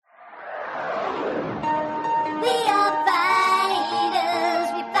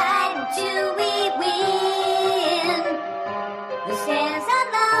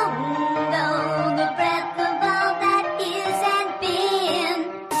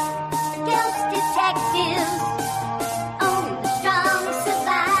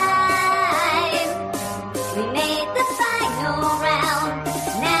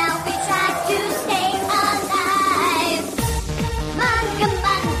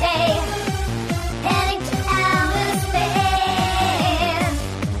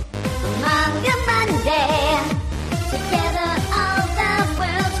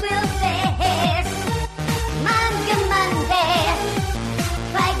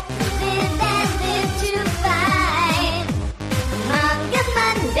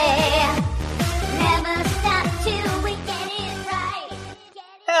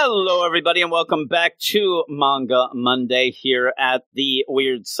Hello, everybody, and welcome back to Manga Monday here at the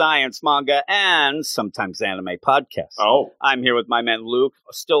Weird Science Manga and sometimes Anime Podcast. Oh. I'm here with my man Luke,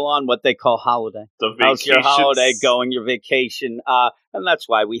 still on what they call holiday. How's your holiday going, your vacation? And that's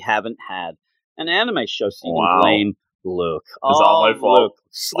why we haven't had an anime show, so you can blame Luke. It's all my fault. Luke.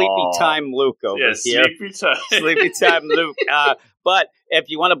 Sleepy time Luke over here. Sleepy time. Sleepy time Luke. But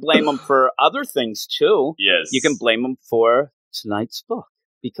if you want to blame him for other things, too, you can blame him for tonight's book.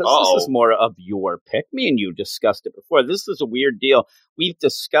 Because this is more of your pick. Me and you discussed it before. This is a weird deal. We've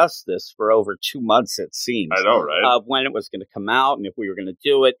discussed this for over 2 months, it seems. I know, right? Of when it was going to come out and if we were going to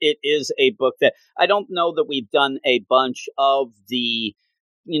do it. It is a book that I don't know that we've done a bunch of the,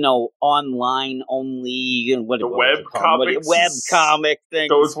 online only. Web comic things.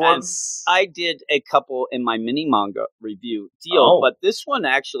 Those ones. And I did a couple in my mini manga review deal, but this one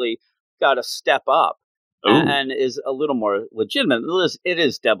actually got a step up. And is a little more legitimate. It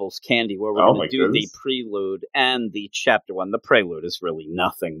is Devil's Candy, where we're going to do the prelude and the chapter one. The prelude is really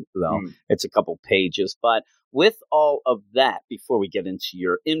nothing, though. It's a couple pages. But with all of that, before we get into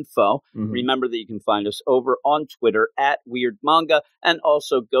your info, remember that you can find us over on Twitter at Weird Manga, and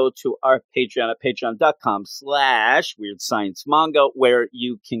also go to our Patreon at patreon.com/Weird Science Manga, where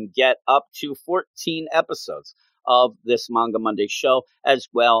you can get up to 14 episodes of this Manga Monday show, as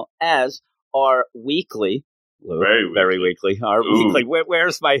well as our weekly, very weekly. Our weekly.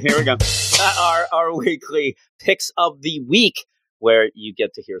 Where's my? Here we go. Our weekly picks of the week, where you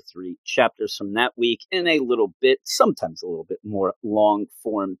get to hear 3 chapters from that week in a little bit, sometimes a little bit more long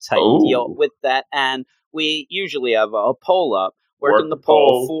form type deal with that. And we usually have a poll up, working the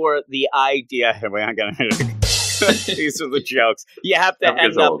poll for the idea. I'm gonna. These are the jokes. You have to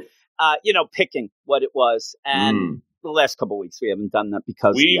end up, picking what it was and. The last couple of weeks, we haven't done that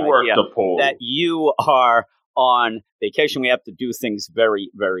because we worked the poll that you are on vacation. We have to do things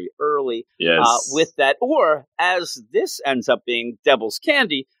very, very early with that. Or as this ends up being Devil's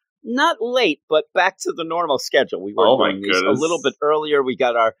Candy, not late, but back to the normal schedule. We were doing these a little bit earlier. We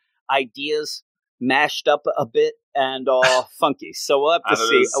got our ideas mashed up a bit and all funky. So we'll have to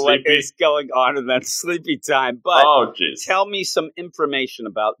see what is going on in that sleepy time. But tell me some information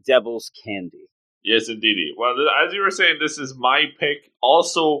about Devil's Candy. Yes, indeed. Well, as you were saying, this is my pick.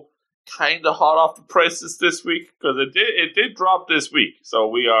 Also, kind of hot off the presses this week because it did drop this week. So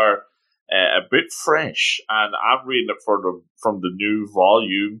we are a bit fresh, and I'm reading it from the new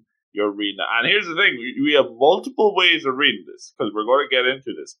volume. You're reading it, and here's the thing: we have multiple ways of reading this because we're going to get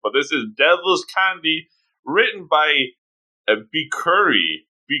into this. But this is Devil's Candy, written by Bikuri,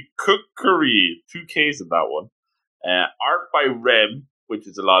 2 Ks in that one. Art by Rem, which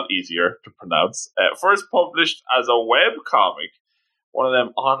is a lot easier to pronounce. First published as a web comic, one of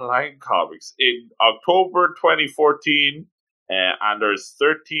them online comics, in October 2014, and there's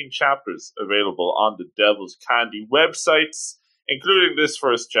 13 chapters available on the Devil's Candy websites, including this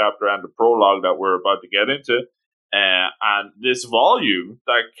first chapter and the prologue that we're about to get into. And this volume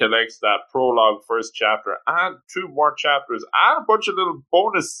that collects that prologue, first chapter, and 2 more chapters, and a bunch of little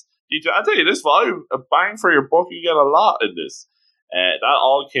bonus details. I tell you, this volume, a bang for your buck. You get a lot in this. That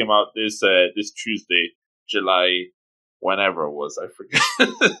all came out this Tuesday, July, whenever it was, I forget.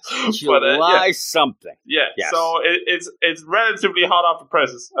 July something. Yeah, yes. So it's relatively hot off the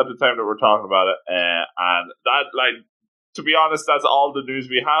presses at the time that we're talking about it, and that, to be honest, that's all the news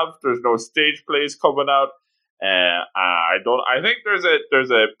we have. There's no stage plays coming out. I think there's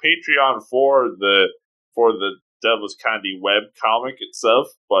a Patreon for the Devil's Candy web comic itself,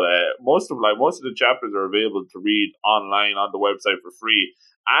 but most of the chapters are available to read online on the website for free,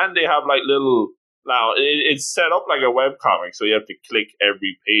 and they have now it's set up like a web comic, so you have to click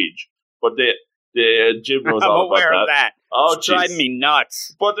every page. But the Jim knows all about aware of that. Oh, it's driving me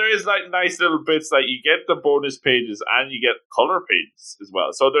nuts. But there is nice little bits, you get the bonus pages and you get color pages as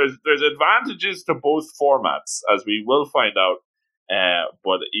well. So there's advantages to both formats, as we will find out.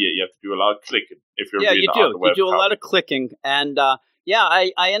 But you have to do a lot of clicking if you're reading on the web. You do a lot of clicking, and I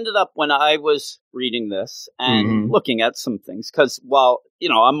ended up when I was reading this and looking at some things because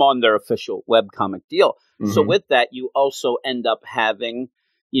I'm on their official webcomic deal. So with that, you also end up having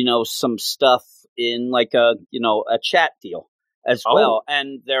some stuff in a chat deal as well,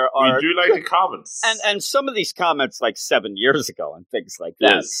 and there are we do like the comments and some of these comments 7 years ago and things like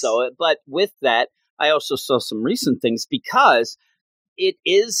that. Yes. So, but with that, I also saw some recent things because. It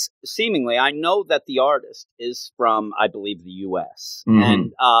is seemingly, I know that the artist is from, I believe, the U.S.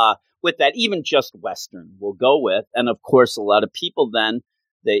 And with that, even just Western we'll go with. And of course, a lot of people then,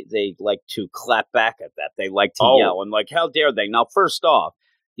 they like to clap back at that. They like to yell and how dare they? Now, first off,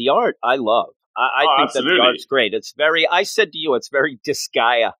 the art I love. I think absolutely. that the art's great. It's very, I said to you, it's very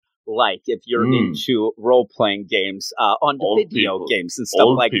Disgaea like if you're into role-playing games on the video games and stuff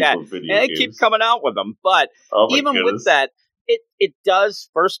like that. And they keep coming out with them. But even with that, it does,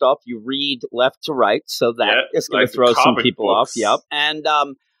 first off, you read left to right, so that is going to throw some people off. Yep. And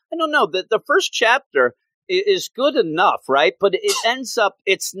I don't know, the first chapter is good enough, right? But it ends up,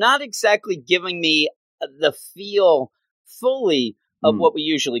 it's not exactly giving me the feel fully of what we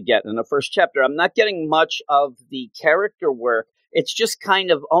usually get in the first chapter. I'm not getting much of the character work. It's just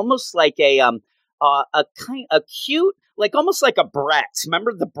kind of almost like a cute, like almost like a Bratz.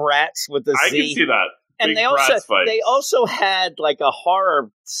 Remember the Bratz with the Z? I can see that. And they also had like a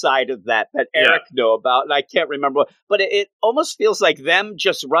horror side of that Eric knew about, and I can't remember. But it almost feels like them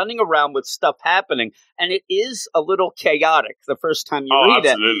just running around with stuff happening, and it is a little chaotic the first time you read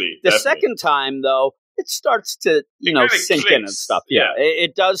it. The second time, though, it starts to sink in and stuff. Yeah,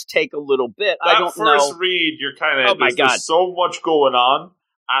 it does take a little bit. That I don't know. First read, you're kind of there's so much going on,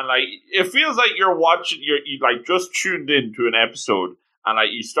 and like it feels like you're watching. You like just tuned into an episode. And like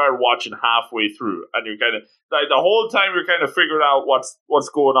you start watching halfway through, and you're kind of like the whole time you're kind of figuring out what's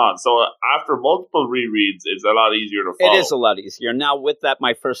going on. So after multiple rereads, it's a lot easier to follow. It is a lot easier. Now with that,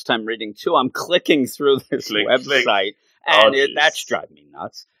 my first time reading too, I'm clicking through this website, and that's driving me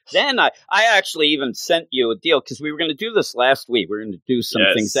nuts. Then I actually even sent you a deal because we were going to do this last week. We were going to do some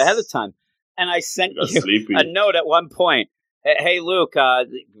things ahead of time, and I sent you a note at one point. Hey Luke, I've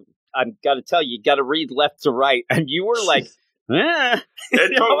got to tell you, you got to read left to right, and you were like.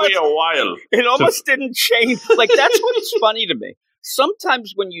 It took me a while. It almost didn't change. Like, that's what's funny to me.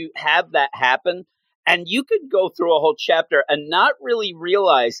 Sometimes when you have that happen, and you could go through a whole chapter and not really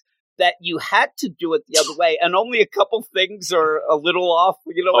realize that you had to do it the other way, and only a couple things are a little off.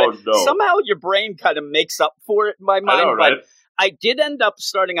 Somehow your brain kind of makes up for it in my mind. I know, right? But I did end up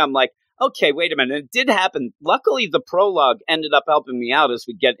starting, I'm like, okay, wait a minute. It did happen. Luckily, the prologue ended up helping me out as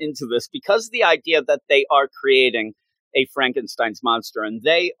we get into this, because the idea that they are creating a Frankenstein's monster, and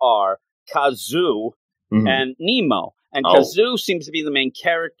they are Kazoo and Nemo. And Kazoo seems to be the main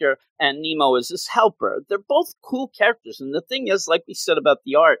character, and Nemo is his helper. They're both cool characters, and the thing is, like we said about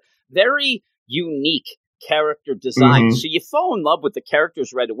the art, very unique character design. So you fall in love with the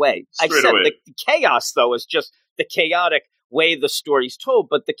characters right away. The chaos, though, is just the chaotic way the story's told,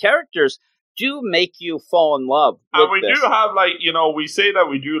 but the characters do make you fall in love with and we do have, like, we say that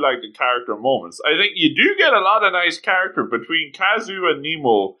we do like the character moments. I think you do get a lot of nice character between Kazoo and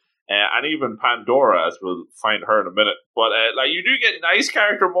Nemo, and even Pandora, as we'll find her in a minute. But like, you do get nice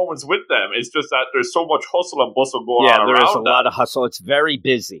character moments with them. It's just that there's so much hustle and bustle going on around. Yeah, there is a lot of hustle. It's very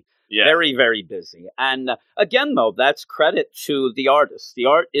busy. Yeah. Very, very busy. And again, though, that's credit to the artist. The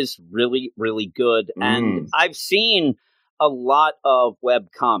art is really, really good. And I've seen a lot of web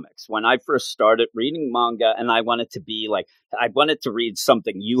comics when I first started reading manga, and I wanted to read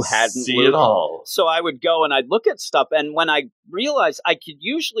something you hadn't see it all. So I would go and I'd look at stuff, and when I realized I could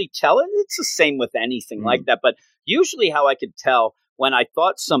usually tell it, it's the same with anything like that, but usually how I could tell when I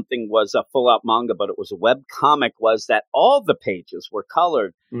thought something was a full-out manga, but it was a web comic, was that all the pages were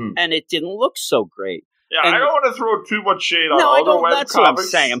colored, and it didn't look so great. Yeah, and I don't want to throw too much shade on other web that's comics. What I'm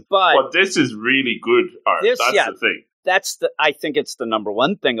saying, but this is really good art. That's the thing. I think it's the number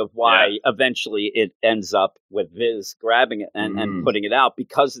one thing of why eventually it ends up with Viz grabbing it and putting it out,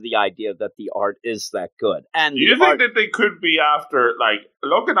 because of the idea that the art is that good. And do you think that they could be after, like,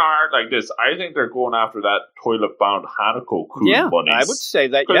 looking at art like this? I think they're going after that Toilet Bound Hanako bunnies. I would say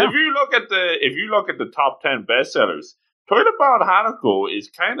that. Because if you look at the top 10 bestsellers, Toilet Bound Hanako is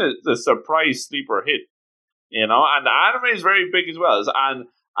kind of the surprise sleeper hit, and the anime is very big as well, and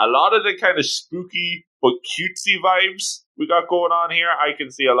a lot of the kind of spooky but cutesy vibes we got going on here, I can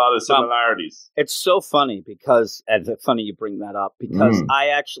see a lot of similarities. It's so funny because, and it's funny you bring that up, because I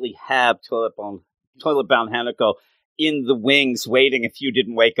actually have Toilet Bound Hanako in the wings waiting if you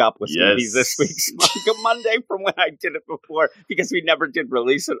didn't wake up with maybe this week's Manga Monday from when I did it before, because we never did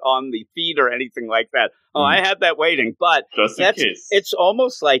release it on the feed or anything like that. I had that waiting, but just in case. It's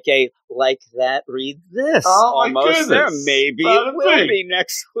almost like that, read this. Oh, almost my goodness. There. Maybe it will be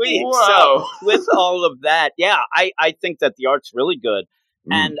next week. Wow. So with all of that, I think that the art's really good,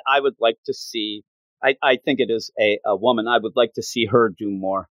 and I would like to see, I think it is a woman, I would like to see her do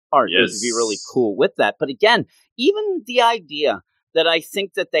more art. It would be really cool with that. But again, even the idea that I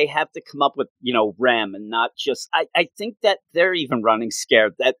think that they have to come up with, Rem, and not just, I think that they're even running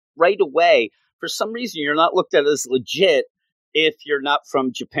scared that right away, for some reason, you're not looked at as legit if you're not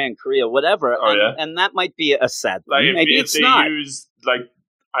from Japan, Korea, whatever. And that might be a sad thing. Like maybe if it's they not. Use, like,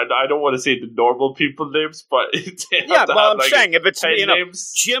 I don't want to say the normal people names, but I'm saying if it's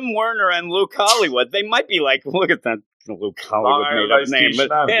names. Jim Werner and Luke Hollywood, they might be like, look at that Luke Hollywood made up name, but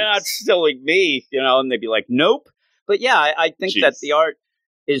it's still like me, and they'd be like, nope. But yeah, I think that the art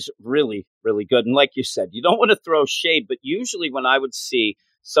is really, really good, and like you said, you don't want to throw shade, but usually when I would see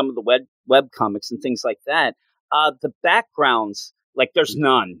some of the web comics and things like that, the backgrounds. Like, there's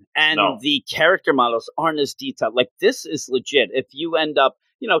none. And the character models aren't as detailed. Like, this is legit. If you end up,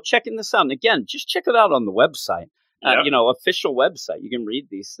 checking this out, and again, just check it out on the website, official website. You can read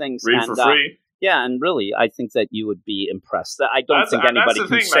these things. Read for free. Yeah, and really, I think that you would be impressed. I don't think anybody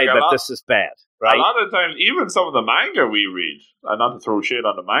can say that this is bad, right? A lot of times, even some of the manga we read, not to throw shade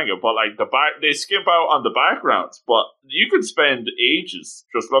on the manga, but like they skip out on the backgrounds. But you could spend ages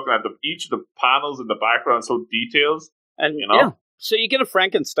just looking at each of the panels in the background, so details, and Yeah. So you get a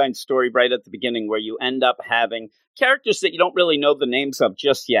Frankenstein story right at the beginning where you end up having characters that you don't really know the names of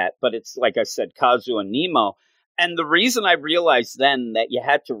just yet, but it's, like I said, Kazu and Nemo. And the reason I realized then that you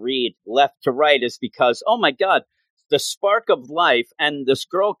had to read left to right is because, oh my God, the spark of life, and this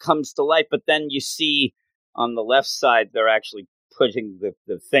girl comes to life, but then you see on the left side, they're actually putting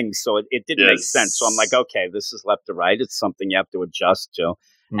the things. So it didn't make sense. So I'm like, okay, this is left to right. It's something you have to adjust to.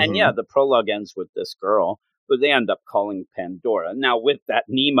 Mm-hmm. And yeah, the prologue ends with this girl, who they end up calling Pandora. Now, with that,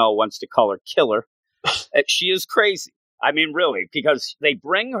 Nemo wants to call her Killer. She is crazy. I mean, really, because they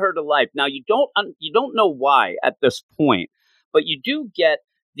bring her to life. Now, you don't know why at this point, but you do get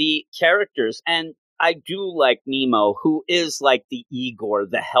the characters, and I do like Nemo, who is like the Igor,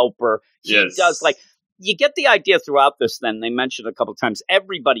 the helper. He does like, you get the idea throughout this. Then they mentioned a couple of times,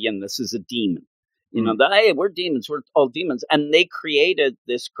 everybody in this is a demon. That, hey, we're demons, we're all demons, and they created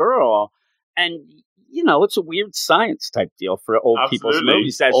this girl, and it's a weird science type deal for old people's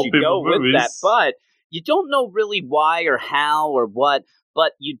movies as you go with that. But you don't know really why or how or what.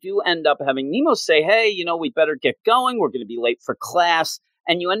 But you do end up having Nemo say, hey, we better get going. We're going to be late for class.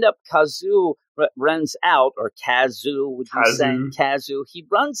 And you end up, Kazu runs out, or Kazu, would you say? Kazu. He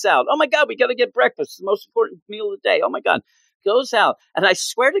runs out. Oh, my God, we got to get breakfast. It's the most important meal of the day. Oh, my God. Goes out. And I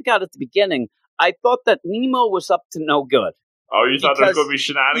swear to God, at the beginning, I thought that Nemo was up to no good. Oh, you thought there was going to be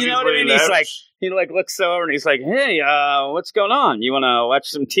shenanigans? You know what I mean? He looks over and he's like, hey, what's going on? You want to watch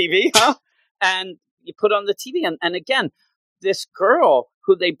some TV, huh? And you put on the TV. And again, this girl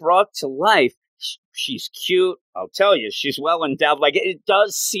who they brought to life, she's cute. I'll tell you, she's well endowed. Like, it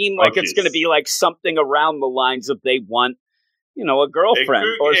does seem like it's going to be like something around the lines of they want, a girlfriend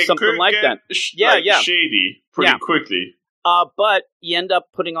or something like that. Shady pretty quickly. But you end up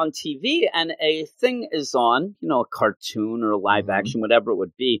putting on TV, and a thing is on, a cartoon or a live action, whatever it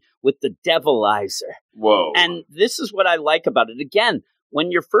would be, with the Devilizer. Whoa. And this is what I like about it. Again, when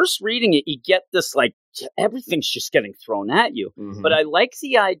you're first reading it, you get this, like, everything's just getting thrown at you. Mm-hmm. But I like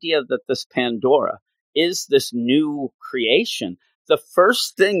the idea that this Pandora is this new creation. The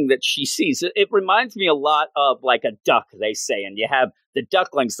first thing that she sees, it reminds me a lot of, like, a duck, they say. And you have the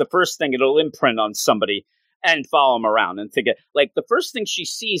ducklings, the first thing it'll imprint on somebody and follow him around and think, like, the first thing she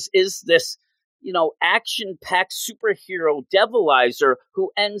sees is this, action-packed superhero Devilizer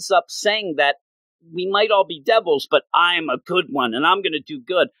who ends up saying that we might all be devils, but I'm a good one and I'm going to do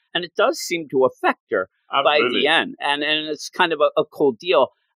good. And it does seem to affect her by the end. And it's kind of a cool deal.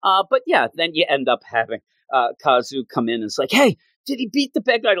 But yeah, then you end up having Kazu come in and it's like, hey, did he beat the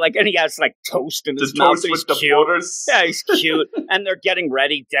bad guy? Like, and he has like toast in his mouth. With the borders. Yeah, he's cute. And they're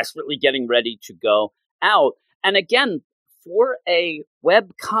desperately getting ready to go out. And again, for a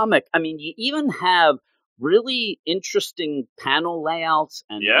web comic, I mean, you even have really interesting panel layouts,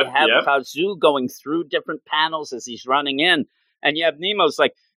 and you have Kazu going through different panels as he's running in, and you have Nemo's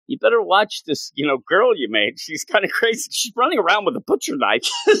like, you better watch this, girl you made. She's kind of crazy. She's running around with a butcher knife,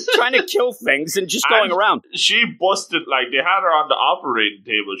 trying to kill things and just going around. She busted, like, they had her on the operating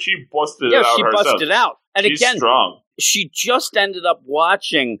table. She busted it out herself. Yeah, she busted out. And she's again, strong. She just ended up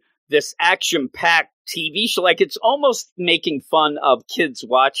watching this action-packed TV show. Like, it's almost making fun of kids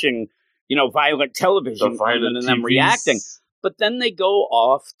watching, violent television and them reacting. But then they go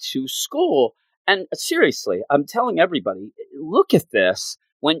off to school. And seriously, I'm telling everybody, look at this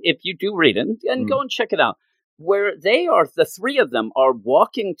if you do read it, and go and check it out. Where they are, the three of them are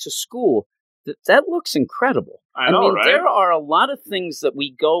walking to school. That looks incredible. I mean, right? There are a lot of things that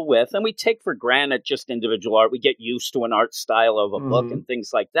we go with and we take for granted just individual art. We get used to an art style of a book and things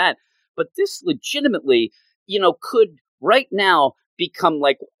like that. But this legitimately, could right now become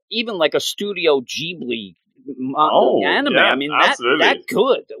even like a Studio Ghibli anime. Yeah, I mean, that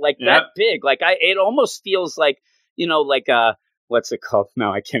good, that big. Like, it almost feels like, like what's it called?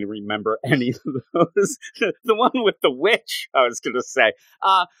 No, I can't remember any of those. The one with the witch, I was going to say.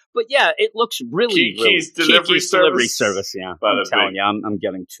 But yeah, it looks really, Keys Delivery Service. Yeah, I'm telling you, I'm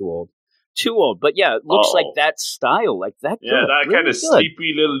getting too old. But yeah, it looks like that style, like that. Yeah, that really kind of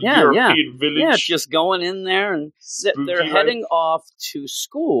sleepy little European village. Yeah, just going in there, and they're heading off to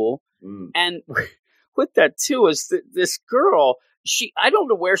school. And with that too is this girl. I don't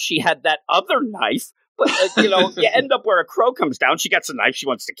know where she had that other knife. But, you end up where a crow comes down. She gets a knife. She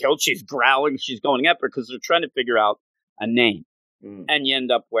wants to kill. She's growling. She's going after because they're trying to figure out a name. And you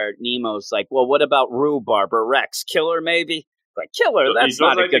end up where Nemo's like, well, what about Rhubarb or Rex? Killer, maybe? Like, Killer, that's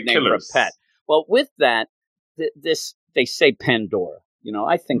not a good name for a pet. Well, with that, they say Pandora.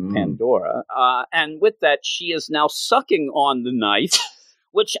 I think Pandora. And with that, she is now sucking on the knife,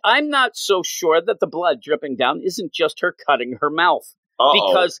 which I'm not so sure that the blood dripping down isn't just her cutting her mouth.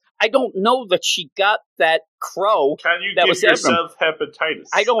 Because I don't know that she got that crow. Can you give yourself hepatitis?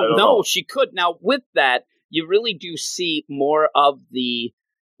 I don't know. She could. Now, with that, you really do see more of the,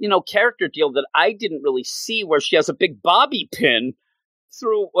 character deal that I didn't really see, where she has a big bobby pin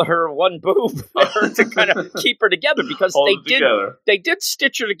through her one boob to kind of keep her together, because they did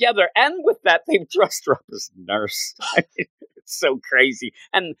stitch her together, and with that, they dressed her up as a nurse. It's so crazy.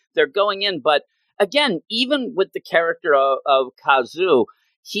 And they're going in, but again, even with the character of Kazu,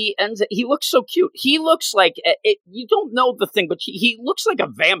 he looks so cute. He looks like, you don't know the thing, but he looks like a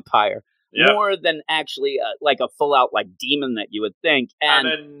vampire more than actually like a full-out like demon that you would think. And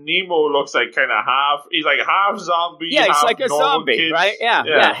then Nemo looks like kind of he's like half zombie, yeah, he's like a zombie, kid. Right?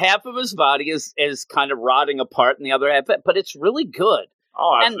 Yeah. Half of his body is kind of rotting apart, and the other half, but it's really good.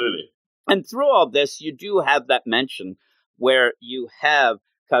 Oh, absolutely. And through all this, you do have that mention where you have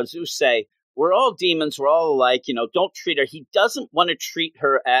Kazu say, we're all demons. We're all alike. Don't treat her. He doesn't want to treat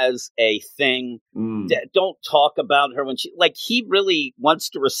her as a thing. Don't talk about her when he really wants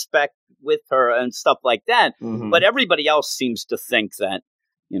to respect with her and stuff like that. But everybody else seems to think that,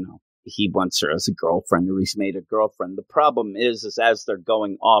 he wants her as a girlfriend, or he's made a girlfriend. The problem is as they're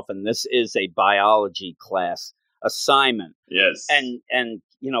going off, and this is a biology class assignment. Yes. And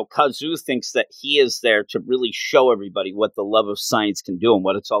Kazu thinks that he is there to really show everybody what the love of science can do and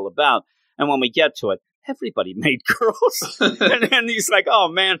what it's all about. And when we get to it, everybody made girls. and he's like, oh,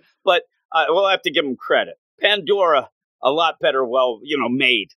 man, but we'll have to give him credit. Pandora, a lot better,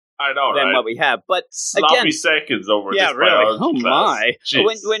 made. I know, than right? what we have. But sloppy again, seconds over this really. Oh, class. My.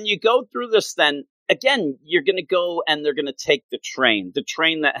 When you go through this, then, again, you're going to go and they're going to take the train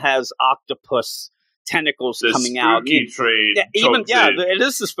that has octopus tentacles coming out. Train. It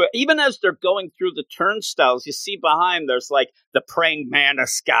is this. Even as they're going through the turnstiles, you see behind there's like the praying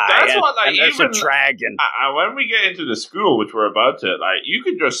mantis guy. And there's a dragon. When we get into the school, which we're about to, you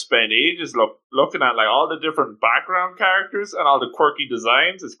could just spend ages looking at all the different background characters and all the quirky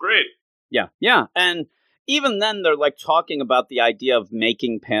designs. It's great. Yeah, and even then they're talking about the idea of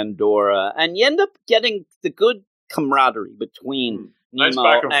making Pandora, and you end up getting the good camaraderie between Nemo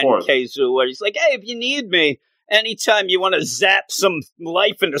and Kazu, where he's like, hey, if you need me, anytime you want to zap some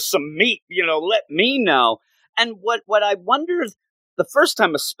life into some meat, let me know. And what I wondered the first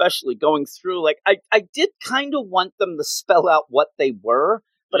time, especially going through, I did kind of want them to spell out what they were,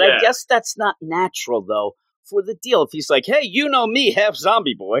 but I guess that's not natural, though, for the deal. If he's like, hey, me, half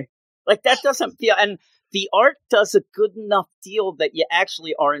zombie boy, that doesn't feel, and the art does a good enough deal that you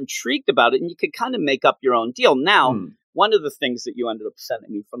actually are intrigued about it, and you can kind of make up your own deal. Now, one of the things that you ended up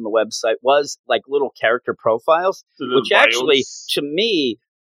sending me from the website was little character profiles, which bios. Actually, to me,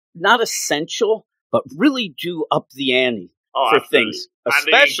 not essential, but really do up the ante for absolutely. Things.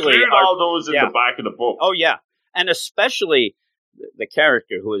 Especially and they all those in the back of the book. Oh, yeah. And especially the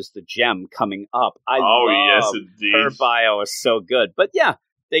character who is the gem coming up. I love her bio is so good. But yeah,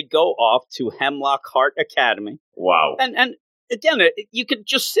 they go off to Hemlock Heart Academy. Wow. And again, you could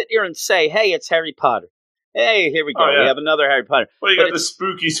just sit here and say, hey, it's Harry Potter. Hey, here we go. We have another Harry Potter. Well, you got the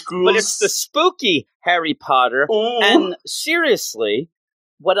spooky schools. But it's the spooky Harry Potter. Ooh. And seriously,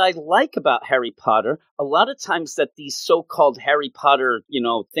 what I like about Harry Potter, a lot of times that these so-called Harry Potter,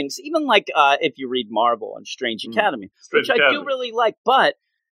 things, even if you read Marvel and Strange Academy, which I do really like, but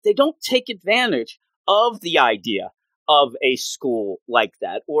they don't take advantage of the idea of a school like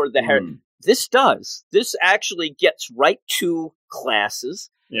that or the Harry. This does. This actually gets right to classes.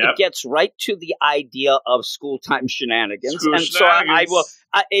 Yep. It gets right to the idea of school time shenanigans. So I will.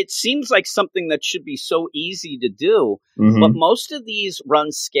 It seems like something that should be so easy to do, but most of these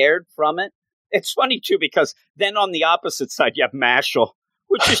run scared from it. It's funny too, because then on the opposite side, you have Mashal,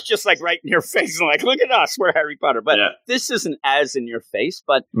 which is just right in your face and look at us, we're Harry Potter. But this isn't as in your face,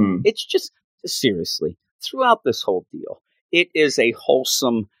 but it's just seriously throughout this whole deal. it is a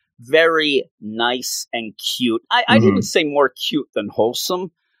wholesome, very nice and cute. I'd even say more cute than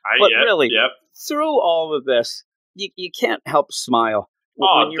wholesome. Through all of this, you can't help smile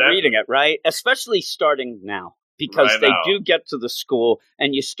when you're reading it, right? Especially starting now. Because they do get to the school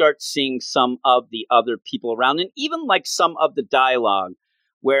and you start seeing some of the other people around, and even like some of the dialogue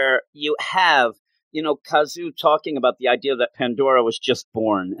where you have, Kazu talking about the idea that Pandora was just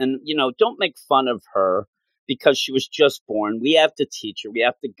born, and, don't make fun of her because she was just born. We have to teach her. We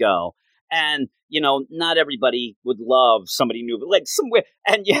have to go. And, not everybody would love somebody new, but like somewhere.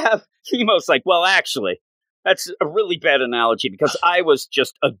 And you have Kimo's like, well, actually, that's a really bad analogy because I was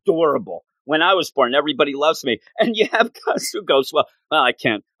just adorable. When I was born, everybody loves me. And you have Kazu goes, well, I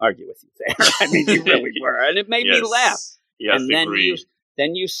can't argue with you there. I mean, you really were. And it made me laugh. Yes, and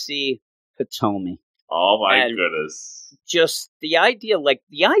then you see Hitomi. Oh, my goodness. Just the idea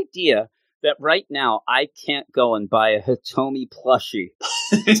that right now I can't go and buy a Hitomi plushie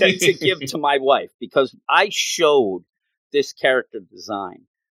to give to my wife. Because I showed this character design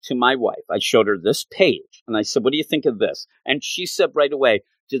to my wife. I showed her this page. And I said, what do you think of this? And she said right away,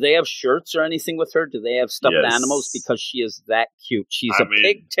 do they have shirts or anything with her? Do they have stuffed animals? Because she is that cute. She's a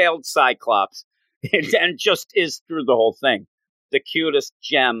pig-tailed Cyclops and just is through the whole thing. The cutest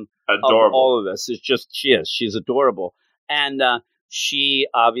gem of all of this is just she is. She's adorable. And she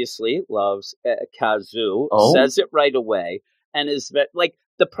obviously loves Kazu, says it right away, and is like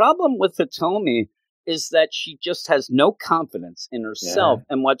the problem with Hitomi is that she just has no confidence in herself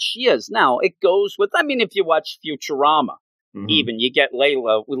and what she is. Now, it goes with, if you watch Futurama, even you get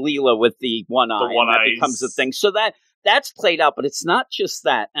Leela with the one eye, and that becomes a thing. So that's played out, but it's not just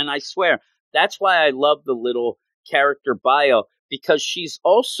that. And I swear, that's why I love the little character bio, because she's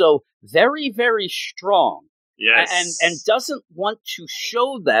also very, very strong. Yes. And doesn't want to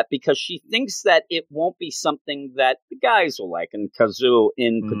show that because she thinks that it won't be something that the guys will like, and Kazu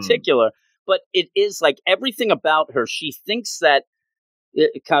in particular. But it is like everything about her. She thinks that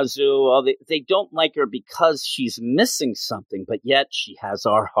Kazu, they don't like her because she's missing something, but yet she has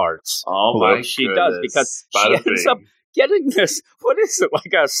our hearts. Oh my she does, because she ends up getting this. What is it,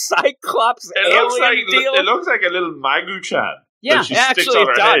 like a Cyclops alien deal? It looks like a little Magu-chan. Yeah, actually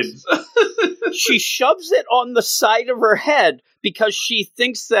it does. She shoves it on the side of her head because she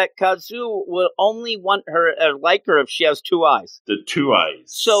thinks that Kazu will only want her like her if she has two eyes. The two eyes.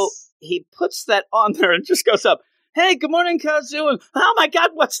 So he puts that on there and just goes up. Hey, good morning, Kazu. And, oh my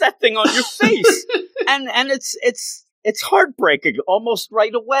God, what's that thing on your face? and it's heartbreaking almost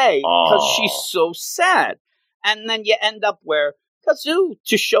right away because she's so sad. And then you end up where Kazu,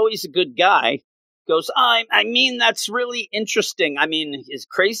 to show he's a good guy, goes, I mean, that's really interesting. I mean, his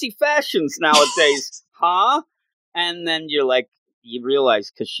crazy fashions nowadays, huh? And then you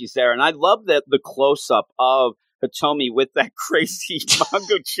realize because she's there. And I love that the close-up of Hitomi with that crazy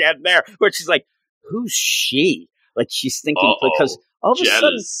Magu-chan there, where she's like, who's she? Like she's thinking, because all of a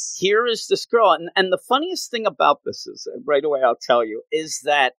sudden, here is this girl. And the funniest thing about this is, right away I'll tell you, is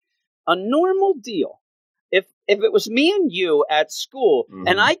that a normal deal, if it was me and you at school,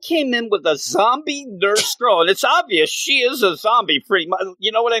 and I came in with a zombie nurse girl, and it's obvious she is a zombie, pretty much.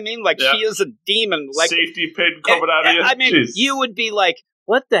 You know what I mean? Like she is a demon. Like safety pin coming out of you. I mean, you would be like,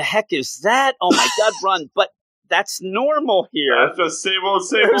 what the heck is that? Oh my God, run. But that's normal here. That's the same old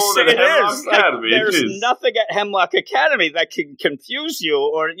at Hemlock Academy. There's nothing at Hemlock Academy that can confuse you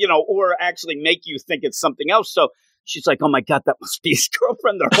or actually make you think it's something else. So she's like, oh my God, that must be his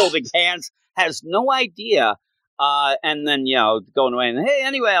girlfriend. They're holding hands, has no idea. And then, going away and, hey,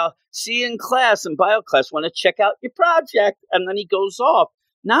 anyway, I'll see you in class, in bio class. Want to check out your project? And then he goes off,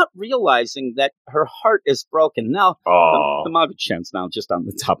 not realizing that her heart is broken. Now, the Magu-chan's now just on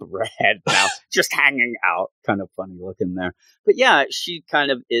the top of her head now, just hanging out. Kind of funny looking there. But yeah, she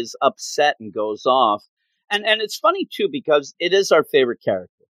kind of is upset and goes off. And it's funny, too, because it is our favorite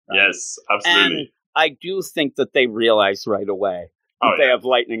character. Right? Yes, absolutely. And I do think that they realize right away that they have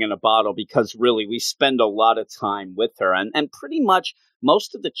lightning in a bottle, because really we spend a lot of time with her. And pretty much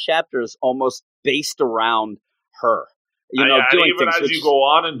most of the chapter is almost based around her. Doing even things, as you go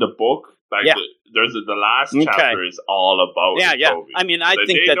on in the book, there's the last chapter is all about Hitomi. I mean, I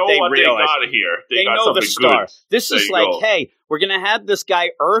think that they realize they got here. They got know the star. Good. This is like, hey, we're gonna have this guy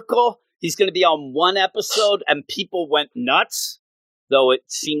Urkel. He's gonna be on one episode, and people went nuts. Though it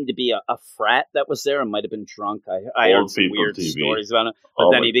seemed to be a frat that was there and might have been drunk. I heard some weird stories about it.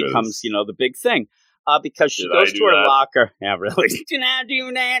 But then he becomes, the big thing. Because she goes to her locker. Yeah, really. Did I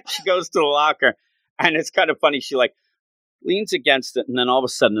do that? She goes to the locker. And it's kind of funny. She leans against it. And then all of a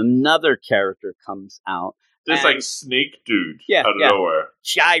sudden another character comes out. This snake dude out of nowhere.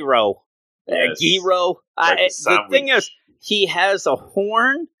 Gyro. Yes. Gyro. The thing is, He has a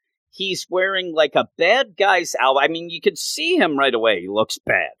horn. He's wearing like a bad guy's outfit. I mean, you could see him right away. He looks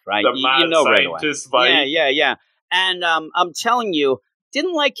bad, right? The mad scientist right away. Yeah. And I'm telling you,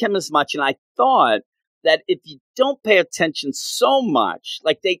 didn't like him as much. And I thought that if you don't pay attention so much,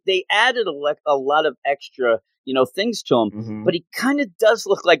 like they added a lot of extra, things to him, but he kind of does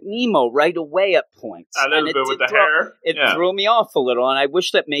look like Nemo right away at points. A little bit with the hair. It threw me off a little, and I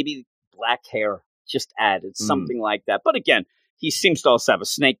wish that maybe black hair just added something like that. But again, he seems to also have a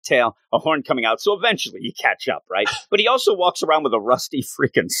snake tail, a horn coming out, so eventually you catch up, right? But he also walks around with a rusty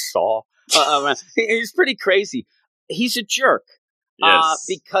freaking saw. He's pretty crazy. He's a jerk. Yes.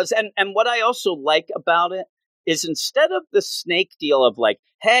 Because and what I also like about it is instead of the snake deal of like,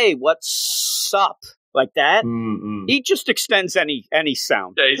 hey, what's up? Like that, he just extends any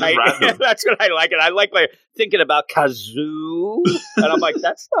sound. Yeah, he's just random. That's what I like. And I like thinking about kazoo. And I'm like,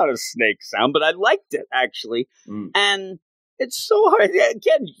 that's not a snake sound, but I liked it, actually. And it's so hard.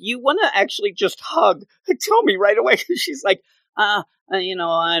 Again, you want to actually just hug. Tell me right away. She's like, I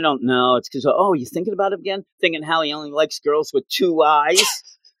don't know. It's because, you thinking about it again? Thinking how he only likes girls with 2 eyes?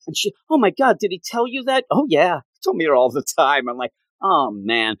 And she, oh my God, did he tell you that? Oh yeah, he told me it all the time. I'm like, oh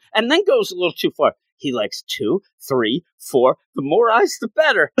man. And then goes a little too far. He likes 2, 3, 4. The more eyes, the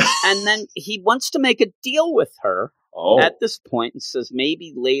better. And then he wants to make a deal with her at this point and says,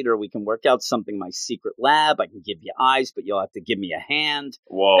 maybe later we can work out something in my secret lab. I can give you eyes, but you'll have to give me a hand.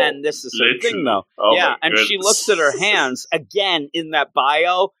 Whoa. And this is her thing, though. And she looks at her hands again in that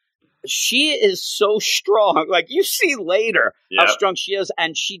bio. She is so strong. Like, you see later how strong she is.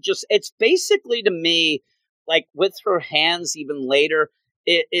 And it's basically to me, like with her hands even later,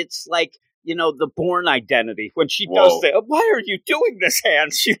 it's like, the Bourne Identity. When she does that, why are you doing this,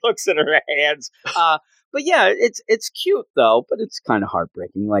 hands? She looks at her hands. But yeah, it's cute though, but it's kind of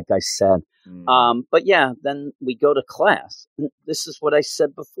heartbreaking, like I said. But yeah, then we go to class. This is what I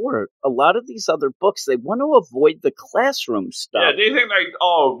said before. A lot of these other books, they want to avoid the classroom stuff. Yeah, they think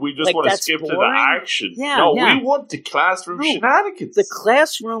we just want to skip boring. To the action. We want the classroom shenanigans. The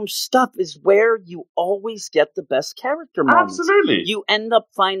classroom stuff is where you always get the best character moments. Absolutely. You end up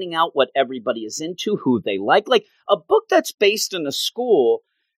finding out what everybody is into, who they like. Like a book that's based in a school.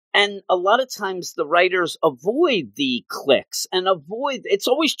 And a lot of times the writers avoid the cliques and it's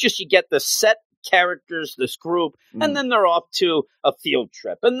always just you get the set characters, this group, and then they're off to a field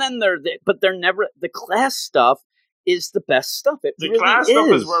trip. And then they're never, the class stuff is the best stuff. The really class stuff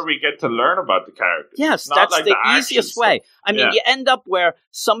is where we get to learn about the characters. Yes, that's like the easiest way. I mean, you end up where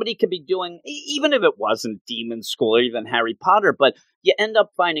somebody could be doing, even if it wasn't Demon School or even Harry Potter, but you end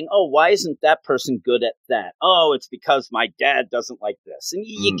up finding, why isn't that person good at that? Oh, it's because my dad doesn't like this. And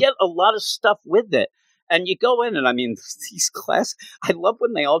you get a lot of stuff with it. And you go in and, I mean, these I love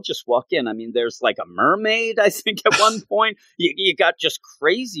when they all just walk in. I mean, there's like a mermaid, I think, at one point. You got just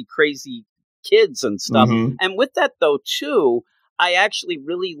crazy kids and stuff. And with that, though, too, I actually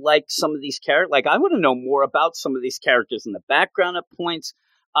really like some of these characters. Like, I want to know more about some of these characters in the background at points.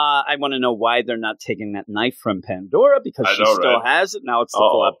 I want to know why they're not taking that knife from Pandora, because she still has it. Now it's the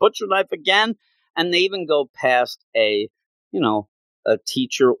full-out butcher knife again. And they even go past a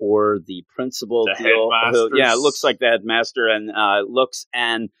teacher or the principal. The headmaster. Yeah, it looks like the headmaster and looks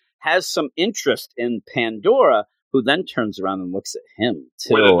and has some interest in Pandora, who then turns around and looks at him,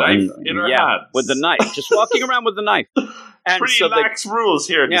 too. With a knife in her hand. With the knife. Just walking around with the knife. And pretty lax rules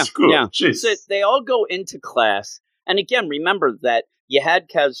here in the school. Yeah. So they all go into class. And again, remember that you had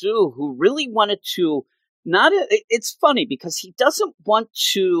Kazoo, who really wanted to it's funny because he doesn't want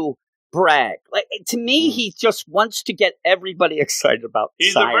to brag. Like, to me, he just wants to get everybody excited about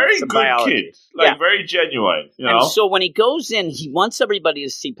He's science a very and good biology. kid. Very genuine. And so when he goes in, he wants everybody to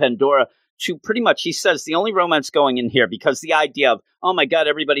see Pandora to pretty much, he says, the only romance going in here, because the idea of, oh my God,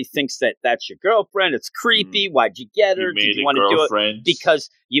 everybody thinks that that's your girlfriend. It's creepy. Why'd you get her? Did you want to do it because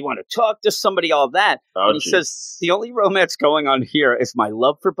you want to talk to somebody? All that. And he says, the only romance going on here is my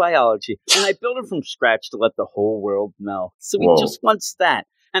love for biology. And I built her from scratch to let the whole world know. So he just wants that.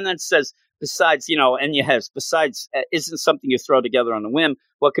 And then says, besides, isn't something you throw together on a whim.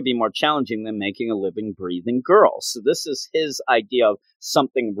 What could be more challenging than making a living, breathing girl? So this is his idea of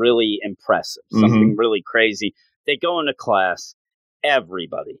something really impressive, something really crazy. They go into class.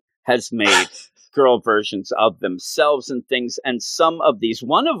 Everybody has made girl versions of themselves and things. And some of these,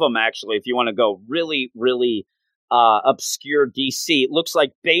 one of them, actually, if you want to go really, really obscure DC, it looks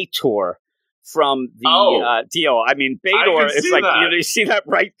like Baitor from the deal. I mean, Baitor is like, you see that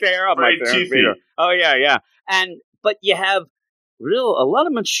right there? I'm right, like, Baitor. Oh, yeah. But you have a lot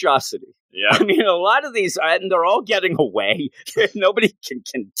of monstrosity. Yeah. I mean, a lot of these, and they're all getting away. Nobody can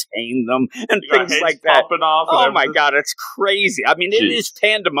contain them and things like that. Popping off oh my God, it's crazy. I mean, It is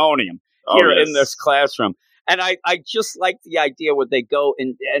pandemonium here in this classroom. And I just like the idea where they go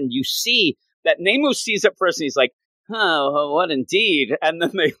and you see that Nemu sees it first and he's like, oh, what indeed? And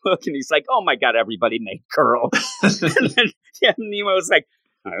then they look and he's like, oh my God, everybody made girls. And then Nemo's like,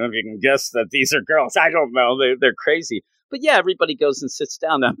 I don't know if you can guess that these are girls. I don't know. They're crazy. But yeah, everybody goes and sits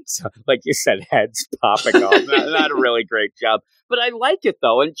down. So, like you said, heads popping off. Not a really great job. But I like it,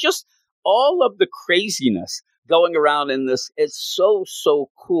 though. And just all of the craziness going around in this, it's so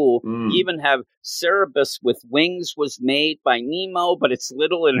cool. You even have Cerebus with wings was made by Nemo, but it's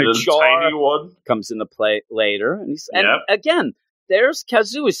little in a jar. Tiny one. Comes into play later. And again, there's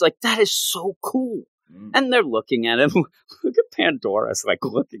Kazoo. He's like, that is so cool. And they're looking at him. Look at Pandora's like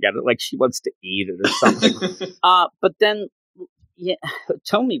looking at it like she wants to eat it or something. But then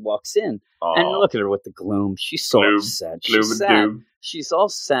Tony walks in and look at her with the gloom. She's so upset. She's sad. She's all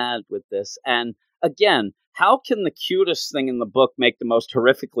sad with this. And again, how can the cutest thing in the book make the most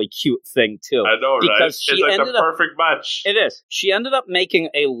horrifically cute thing too? I know, because right? It's like the perfect match. It is. She ended up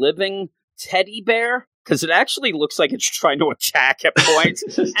making a living teddy bear because it actually looks like it's trying to attack at points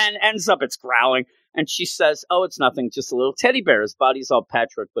and ends up it's growling. And she says, oh, it's nothing, just a little teddy bear. His body's all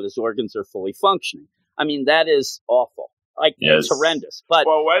patchwork, but his organs are fully functioning. I mean, that is awful. Like, it's horrendous. But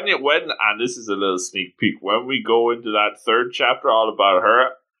when and this is a little sneak peek, when we go into that third chapter all about her,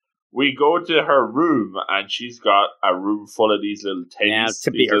 we go to her room, and she's got a room full of these little teddies. Yeah,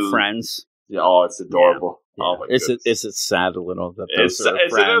 to be her friends. Yeah, oh, it's adorable. Yeah. Oh, my goodness. Is it sad a little? That it's a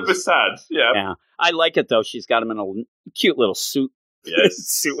little bit sad, yeah. I like it, though. She's got him in a cute little suit. Yes.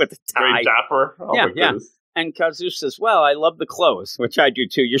 Suit with a tie. Very dapper. Oh, yeah. And Kazoo says, well, I love the clothes, which I do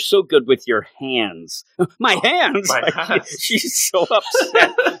too. You're so good with your hands. My hands? hands. She's so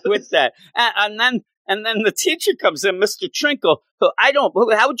upset with that. And then the teacher comes in, Mr. Trinkle,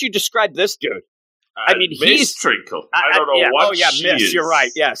 who how would you describe this dude? I mean, Miss Trinkle. I don't know what she is. You're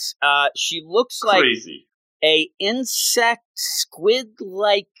right, yes. She looks crazy. Like a insect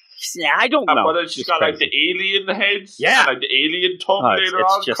squid-like. I don't know. But then she's got crazy. Like the alien heads. Yeah. And like the alien tongue later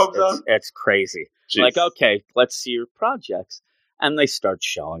on comes out. It's crazy. Jeez. Like, okay, let's see your projects. And they start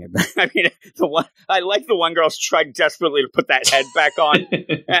showing it. I mean, I like the one girl's tried desperately to put that head back on.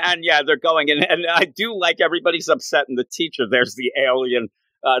 And yeah, they're going. And I do like everybody's upset. And the teacher, there's the alien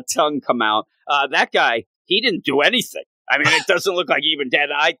tongue come out. That guy, he didn't do anything. I mean, it doesn't look like he even did.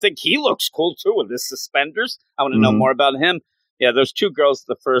 I think he looks cool, too, with his suspenders. I want to know more about him. Yeah, those two girls,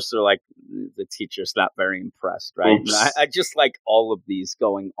 the first are like, the teacher's not very impressed, right? I just like all of these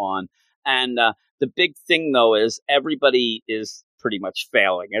going on. And the big thing, though, is everybody is pretty much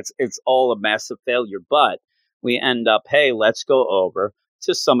failing. It's all a massive failure. But we end up, hey, let's go over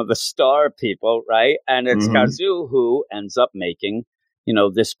to some of the star people, right? And it's Kazoo who ends up making,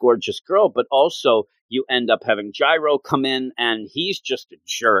 this gorgeous girl. But also you end up having Gyro come in, and he's just a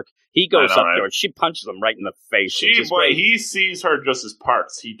jerk. He goes up there, and she punches him right in the face. He sees her just as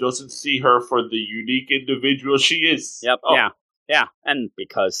parts. He doesn't see her for the unique individual she is. Yep, yeah. And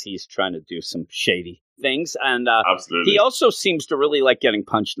because he's trying to do some shady things. And absolutely. He also seems to really like getting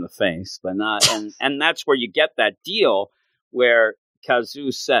punched in the face. But not, and that's where you get that deal where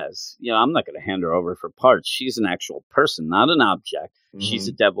Kazoo says, I'm not going to hand her over for parts. She's an actual person, not an object. She's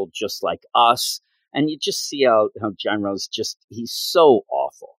a devil just like us. And you just see how Gyro's he's so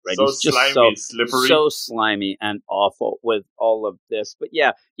awful, right? So he's just slimy, slippery. So slimy and awful with all of this. But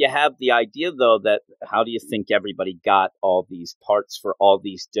yeah, you have the idea, though, that how do you think everybody got all these parts for all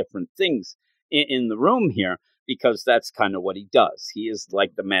these different things in the room here? Because that's kind of what he does. He is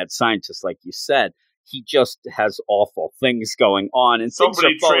like the mad scientist, like you said. He just has awful things going on. And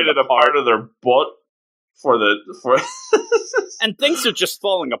somebody traded a part of their butt for and things are just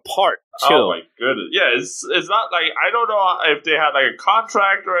falling apart too. Oh my goodness! Yeah, it's not like I don't know if they had like a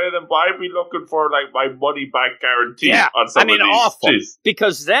contract or anything, but I'd be looking for like my money back guarantee. On some of these. Awful. Jeez.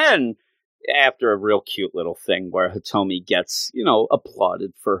 Because then after a real cute little thing where Hitomi gets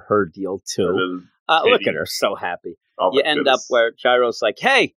applauded for her deal too. Look at her, so happy. You end up where Gyro's like,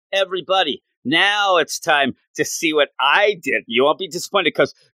 "Hey, everybody. Now it's time to see what I did. You won't be disappointed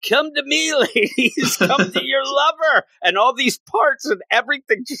because come to me, ladies. Come to your lover." And all these parts and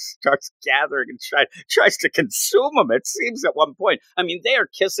everything just starts gathering and tries to consume them, it seems, at one point. I mean, they are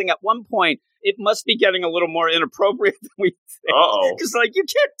kissing at one point. It must be getting a little more inappropriate than we think. Uh-oh. Because, you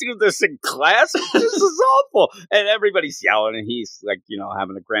can't do this in class. This is awful. And everybody's yelling, and he's,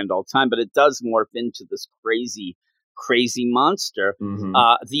 having a grand old time. But it does morph into this crazy monster.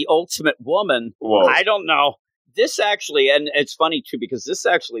 The ultimate woman. Whoa. I don't know. This actually, and it's funny too, because this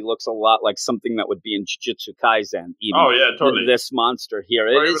actually looks a lot like something that would be in Jujutsu Kaisen. Even totally. This monster here,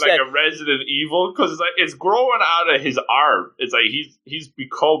 or even like a Resident Evil, because it's growing out of his arm. It's like he's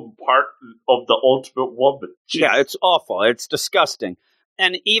become part of the Ultimate Woman. Jeez. Yeah, it's awful. It's disgusting.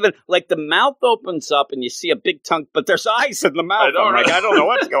 And even like the mouth opens up and you see a big tongue, but there's eyes in the mouth. I don't know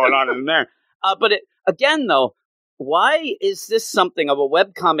what's going on in there. But again, though, why is this something of a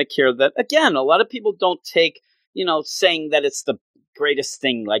webcomic here that, again, a lot of people don't take, saying that it's the greatest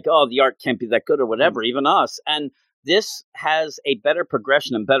thing, like, oh, the art can't be that good or whatever, even us. And this has a better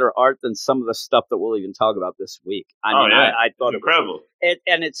progression and better art than some of the stuff that we'll even talk about this week. I thought incredible.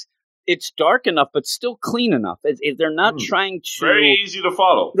 It's dark enough, but still clean enough. They're not trying to... Very easy to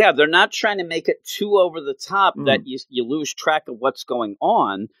follow. Yeah, they're not trying to make it too over the top that you lose track of what's going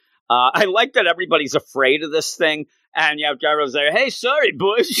on. I like that everybody's afraid of this thing. And you have Gyro say, hey, sorry,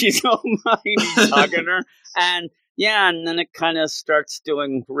 boys, she's all mine. He's hugging her. And then it kind of starts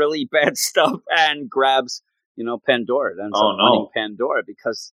doing really bad stuff and grabs, Pandora. It ends up hunting Pandora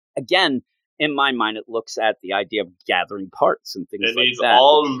because, again, in my mind, it looks at the idea of gathering parts and things like that. It needs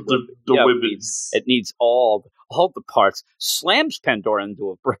all the women's. It needs all the parts. Slams Pandora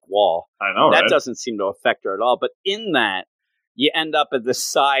into a brick wall. I know, that doesn't seem to affect her at all. But in that, you end up at the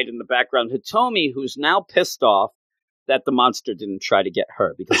side in the background, Hitomi, who's now pissed off that the monster didn't try to get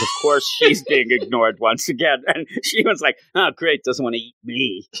her because, of course, she's being ignored once again. And she was like, oh, great, doesn't want to eat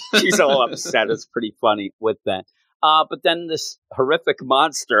me. She's all upset. It's pretty funny with that. But then this horrific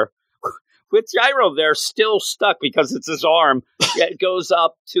monster with Gyro there still stuck because it's his arm. It goes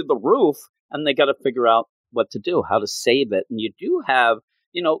up to the roof and they got to figure out what to do, how to save it. And you do have,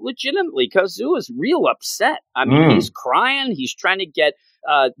 legitimately, Kazuo is real upset. I mean, he's crying. He's trying to get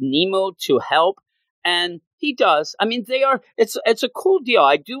Nemo to help. And he does. I mean, it's a cool deal.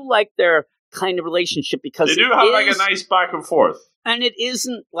 I do like their kind of relationship because they do have like a nice back and forth. And it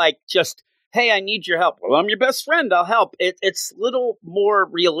isn't like just, hey, I need your help. Well, I'm your best friend. I'll help. It's a little more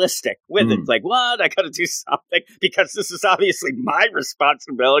realistic with it. It's like, what? I got to do something because this is obviously my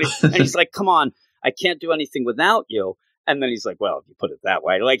responsibility. And he's like, come on, I can't do anything without you. And then he's like, well, if you put it that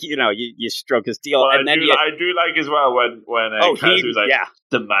way, like, you stroke his deal. Well, and I do like as well when Kazu's like,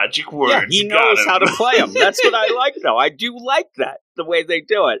 the magic words. Yeah, he knows how to play them. That's what I like, though. I do like that, the way they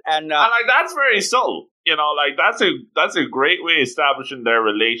do it. And like, that's very subtle. Like, that's a great way of establishing their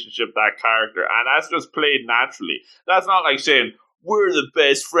relationship, that character. And that's just played naturally. That's not like saying, we're the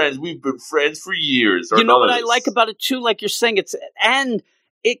best friends. We've been friends for years. You know what I like about it, too? Like you're saying, and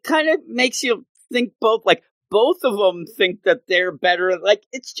it kind of makes you think both of them think that they're better. Like,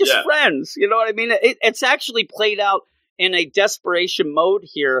 it's just friends. You know what I mean? It's actually played out in a desperation mode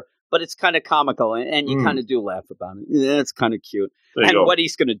here, but it's kind of comical, and you kind of do laugh about it. Yeah, it's kind of cute. And what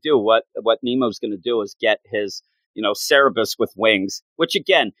he's going to do, what Nemo's going to do is get his, Cerebus with wings, which,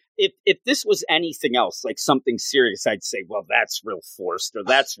 again, if this was anything else, like something serious, I'd say, well, that's real forced, or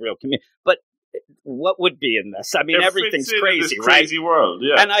that's real But what would be in this? I mean, everything's crazy, right? Crazy world,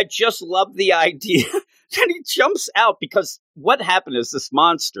 yeah. And I just love the idea that he jumps out, because what happened is this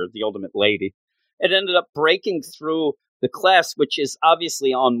monster, the Ultimate Lady, it ended up breaking through the class, which is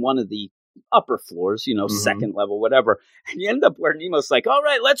obviously on one of the upper floors, second level, whatever. And you end up where Nemo's like, all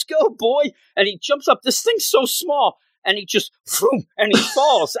right, let's go, boy. And he jumps up. This thing's so small. And he just, and he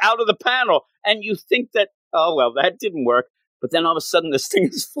falls out of the panel. And you think that, oh, well, that didn't work. But then all of a sudden, this thing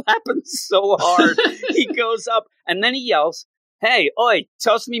is flapping so hard. He goes up, and then he yells, hey, oi,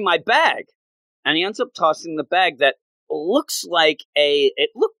 toss me my bag. And he ends up tossing the bag that looks like it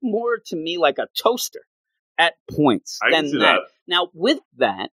looked more to me like a toaster at points than that. Now, with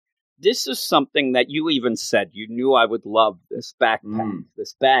that, this is something that you even said you knew I would love, this backpack,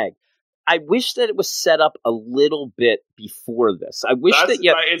 this bag. I wish that it was set up a little bit before this. I wish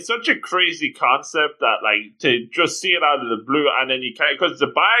it's such a crazy concept that, like, to just see it out of the blue, and then you can't, because the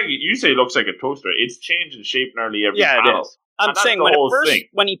bag, you say, looks like a toaster. It's changing shape nearly every panel. Yeah, it is. I'm saying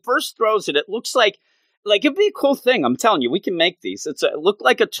when he first throws it, it looks like it'd be a cool thing. I'm telling you, we can make these. It looked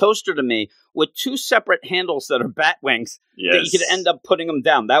like a toaster to me with two separate handles that are bat wings that you could end up putting them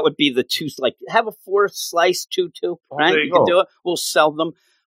down. That would be the two, like, have a 4-slice tutu, right? You can do it. We'll sell them.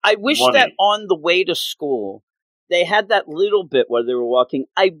 I wish that on the way to school, they had that little bit where they were walking.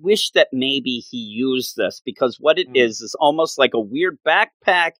 I wish that maybe he used this, because what it is almost like a weird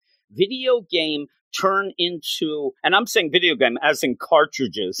backpack video game turn into, and I'm saying video game as in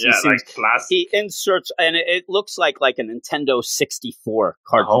cartridges. Yeah, like classic. He inserts, and it looks like a Nintendo 64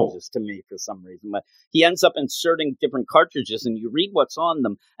 cartridges to me for some reason. But he ends up inserting different cartridges, and you read what's on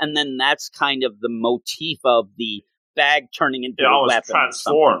them, and then that's kind of the motif of the bag turning into a weapon. It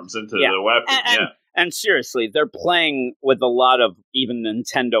transforms into the weapon. And seriously, they're playing with a lot of even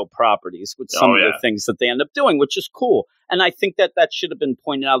Nintendo properties with some of the things that they end up doing, which is cool. And I think that should have been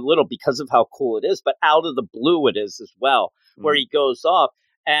pointed out a little because of how cool it is. But out of the blue it is as well, where he goes off.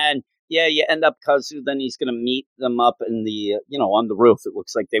 And you end up Kazu, then he's going to meet them up in the, on the roof. It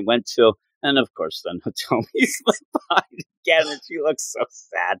looks like they went to. And of course, then Hitomi's like behind again, and she looks so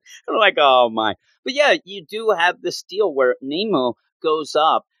sad. I'm like, oh my. But yeah, you do have this deal where Nemo goes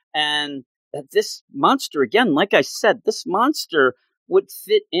up, and this monster, again, like I said, this monster would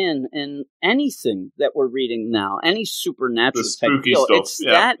fit in anything that we're reading now, any supernatural type deal.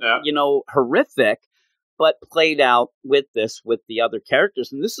 Stuff. It's horrific, but played out with the other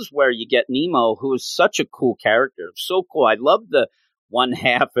characters. And this is where you get Nemo, who is such a cool character. So cool. I love the one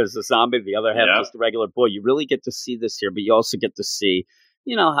half as a zombie, the other half just a regular boy. You really get to see this here, but you also get to see,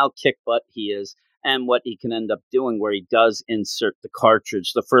 how kick butt he is and what he can end up doing, where he does insert the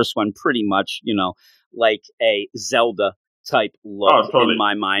cartridge. The first one pretty much, like a Zelda type look in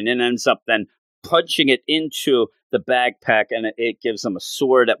my mind, and ends up then punching it into the backpack, and it gives him a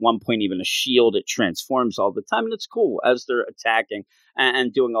sword, at one point even a shield. It transforms all the time, and it's cool as they're attacking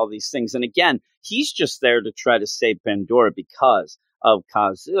and doing all these things. And again, he's just there to try to save Pandora because of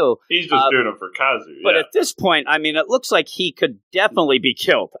Kazu. He's just doing it for Kazu. But at this point, I mean, it looks like he could definitely be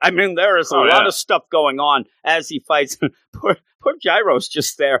killed. I mean, there is a lot of stuff going on as he fights. Poor Gyro's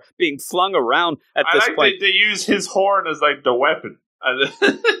just there being flung around at this point. They use his horn as like the weapon.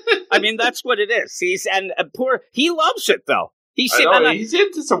 I mean, that's what it is. He loves it though. He's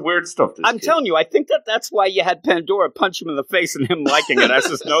into some weird stuff. I'm telling you, I think that's why you had Pandora punch him in the face and him liking it as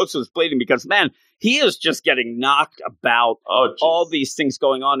his nose was bleeding, because man, he is just getting knocked about. All these things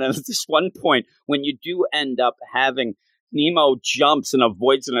going on. And at this one point, when you do end up having Nemo jumps and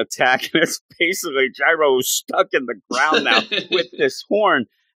avoids an attack, and it's basically Gyro who's stuck in the ground now with this horn.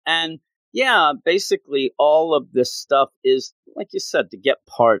 And yeah, basically all of this stuff is, like you said, to get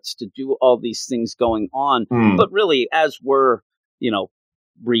parts, to do all these things going on. But really, as we're,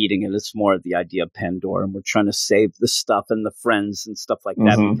 reading it, it's more of the idea of Pandora, and we're trying to save the stuff and the friends and stuff like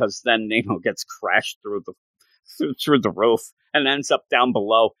that, because then Nemo gets crashed through the roof and ends up down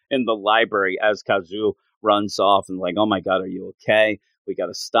below in the library as Kazu runs off and like, oh my God, are you okay? We got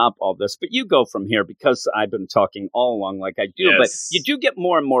to stop all this. But you go from here, because I've been talking all along like I do. Yes. But you do get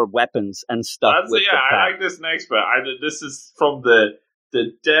more and more weapons and stuff. I like this next bit. This is from the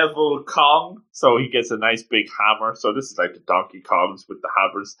Devil Kong. So he gets a nice big hammer. So this is like the Donkey Kongs with the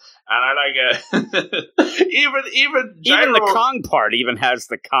hammers. And I like it. even Gyro, even the Kong part even has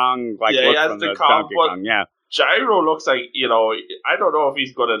the Kong look from the Kong, Donkey Kong. Yeah. Gyro looks like, I don't know if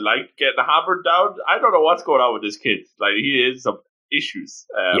he's going to like getting hammered down. I don't know what's going on with this kid. Like, he is some issues,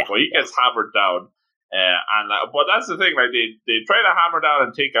 but he gets hammered down. But that's the thing, like they try to hammer down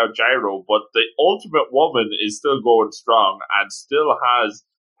and take out Gyro, but the Ultimate Woman is still going strong and still has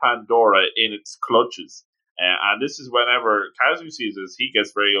Pandora in its clutches. And this is whenever Kazu sees this, he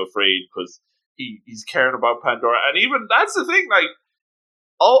gets very afraid because he's caring about Pandora. And even that's the thing, like,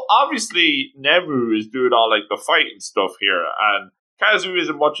 obviously Nemu is doing all like the fighting stuff here, and Kazu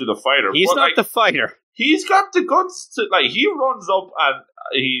isn't much of the fighter. He's not the fighter. He's got the guts to, like, he runs up and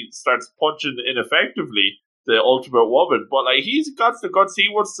he starts punching ineffectively the Ultimate Woman, but like, he's got the guts. He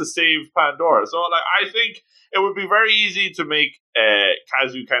wants to save Pandora. So like, I think it would be very easy to make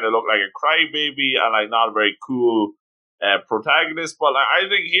Kazu kind of look like a crybaby and like not a very cool protagonist. But like, I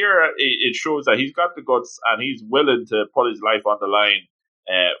think here it shows that he's got the guts and he's willing to put his life on the line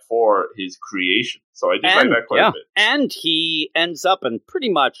for his creation. So I do like that quite a bit. And he ends up, and pretty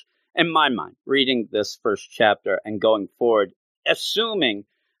much, in my mind, reading this first chapter and going forward, assuming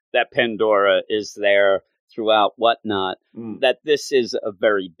that Pandora is there throughout whatnot, that this is a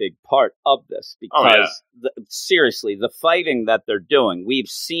very big part of this. Because, seriously, the fighting that they're doing, we've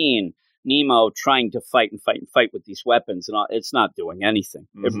seen Nemo trying to fight with these weapons, and it's not doing anything.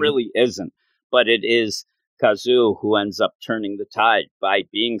 It really isn't. But it is Kazu who ends up turning the tide by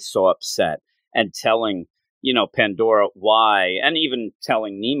being so upset and telling, Pandora why, and even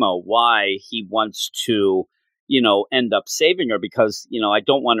telling Nemo why he wants to, end up saving her, because, I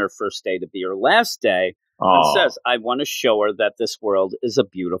don't want her first day to be her last day. And says, I want to show her that this world is a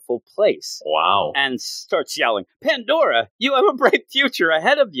beautiful place. Wow. And starts yelling, Pandora, you have a bright future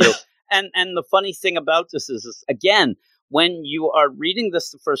ahead of you. and the funny thing about this is, again, when you are reading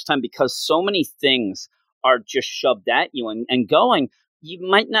this the first time, because so many things are just shoved at you and going, you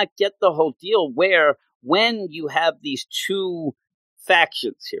might not get the whole deal, where when you have these two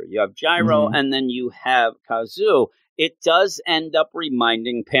factions here, you have Gyro and then you have Kazu, it does end up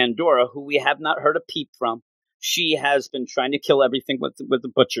reminding Pandora, who we have not heard a peep from. she has been trying to kill everything with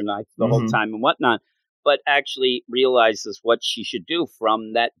the butcher knife the whole time and whatnot, but actually realizes what she should do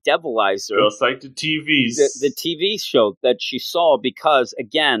from that Devilizer. Just like the TVs. The TV show that she saw, because,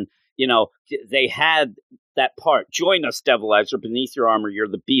 again, they had that part. Join us, Devilizer. Beneath your armor, you're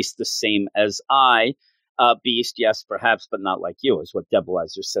the beast, the same as I. Beast, yes, perhaps, but not like you, is what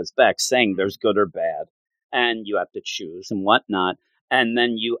Devilizer says back, saying there's good or bad, and you have to choose and whatnot. And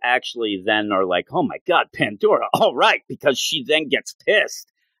then you actually then are like, oh my God, Pandora, all right, because she then gets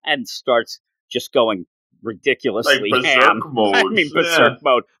pissed and starts just going ridiculously like ham. Mode. Berserk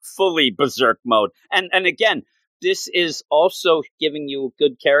mode, fully berserk mode. And again, this is also giving you a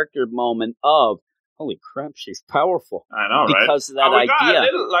good character moment of, holy crap, she's powerful. I know, right? Because of that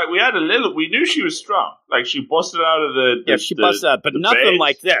idea. We knew she was strong. Like, she busted out of the yeah, she busted out, but nothing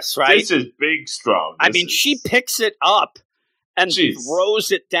like this, right? This is big strong. She picks it up and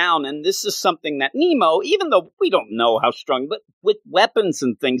throws it down. And this is something that Nemo, even though we don't know how strong, but with weapons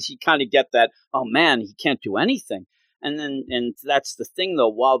and things, you kind of get that, oh man, he can't do anything. And that's the thing, though,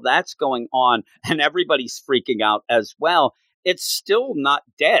 while that's going on and everybody's freaking out as well, it's still not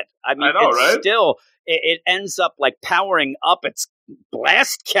dead. I know, it's right? Still, it ends up like powering up its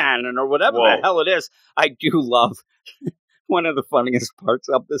blast cannon or whatever the hell it is. I do love one of the funniest parts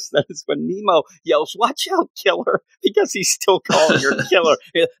of this, that is when Nemo yells, "Watch out, killer," because he's still calling her killer.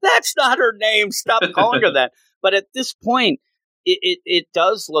 That's not her name. Stop calling her that. But at this point, it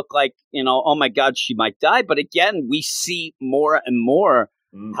does look like, oh my God, she might die. But again, we see more and more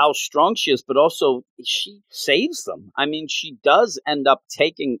how strong she is, but also she saves them. I mean, she does end up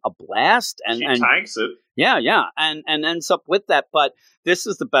taking a blast and tanks it. Yeah, and ends up with that. But this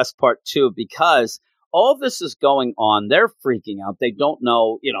is the best part too, because all this is going on. They're freaking out. They don't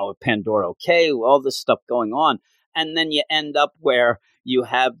know, Pandora, okay, all this stuff going on. And then you end up where you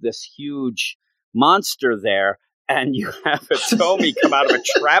have this huge monster there, and you have Hitomi come out of a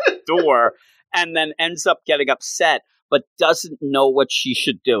trap door and then ends up getting upset, but doesn't know what she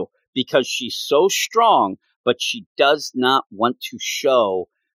should do because she's so strong, but she does not want to show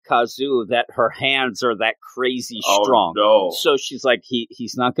Kazu that her hands are that crazy strong. Oh, no. So she's like,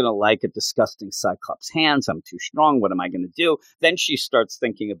 he's not going to like a disgusting Cyclops' hands. I'm too strong. What am I going to do? Then she starts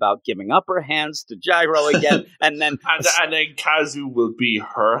thinking about giving up her hands to Gyro again. and then Kazu will be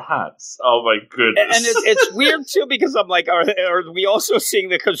her hands. Oh, my goodness. And it's weird, too, because I'm like, are we also seeing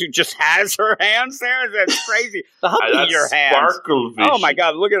that Kazu just has her hands there? That's crazy. How can your hands? Sparkle vision. Oh, my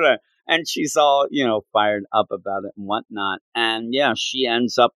God, look at that. And she's all, fired up about it and whatnot. And yeah, she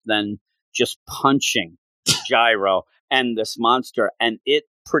ends up then just punching Gyro and this monster. And it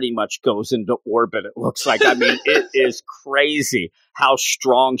pretty much goes into orbit, it looks like. I mean, it is crazy how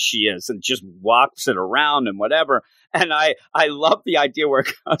strong she is and just walks it around and whatever. And I love the idea where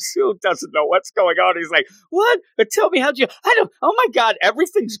Kazu doesn't know what's going on. He's like, what? Tell me, oh my God,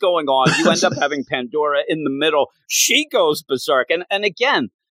 everything's going on. You end up having Pandora in the middle. She goes berserk. And again,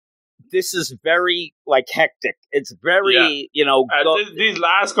 this is very hectic. It's very, these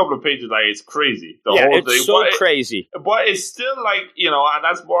last couple of pages, it's crazy. The whole thing. It's so crazy. But it's still and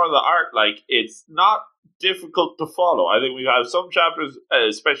that's more of the art. It's not difficult to follow. I think we have some chapters,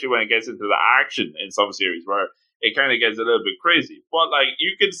 especially when it gets into the action in some series, where it kind of gets a little bit crazy. But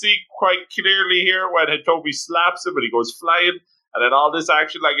you can see quite clearly here when Hitomi slaps him and he goes flying, and then all this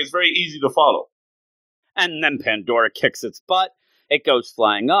action, it's very easy to follow. And then Pandora kicks its butt. It goes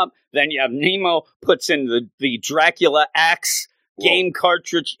flying up. Then you have Nemo puts in the Dracula axe game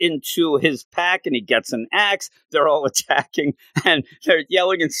cartridge into his pack, and he gets an axe. They're all attacking, and they're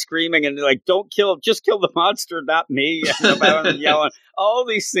yelling and screaming, and they're like, just kill the monster, not me. And yelling. All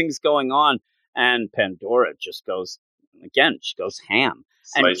these things going on. And Pandora just goes, again, she goes ham.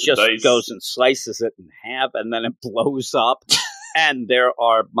 And just goes and slices it in half, and then it blows up. And there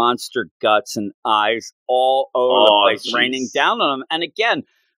are monster guts and eyes all over the place, raining down on them. And again,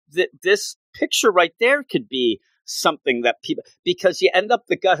 this picture right there could be something that people, because you end up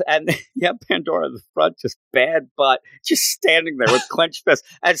the gut, and you have Pandora in the front, just bad butt, just standing there with clenched fists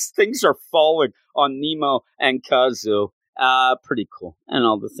as things are falling on Nemo and Kazu. Pretty cool. And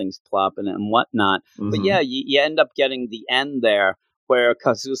all the things plopping and whatnot. Mm-hmm. But yeah, you end up getting the end there where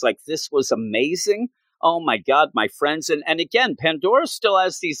Kazu's like, this was amazing. Oh my God, my friends. And again, Pandora still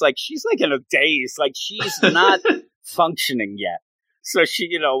has these, she's in a daze. She's not functioning yet. So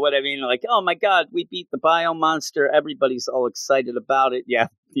she, what I mean? Oh my God, we beat the bio monster. Everybody's all excited about it. Yeah,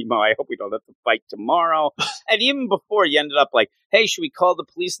 I hope we don't have to fight tomorrow. And even before, you ended up hey, should we call the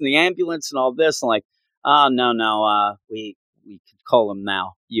police and the ambulance and all this? And no, we could call them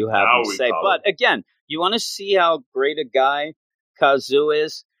now. You have to say. But again, you want to see how great a guy Kazu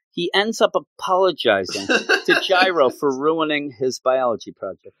is? he ends up apologizing to Gyro for ruining his biology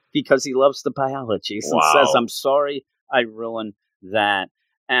project because he loves the biology and says, I'm sorry I ruined that.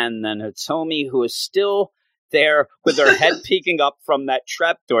 And then Hitomi, who is still there with her head peeking up from that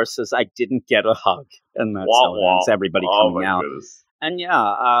trapdoor, says, I didn't get a hug. And that's how it ends, everybody coming out. Goodness. And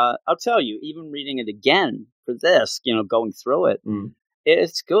I'll tell you, even reading it again for this, going through it,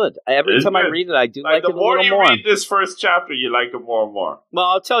 it's good. Every time I read it, I do like it a little more. The more you read this first chapter, you like it more and more. Well,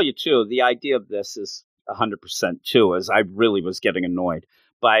 I'll tell you, too, the idea of this is 100% too, as I really was getting annoyed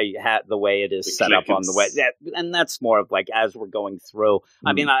by the way it is set up on the way. And that's more of like as we're going through.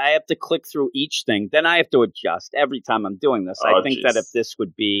 I mean, I have to click through each thing. Then I have to adjust every time I'm doing this. I think that if this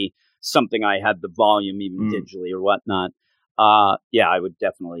would be something I had the volume even digitally or whatnot, I would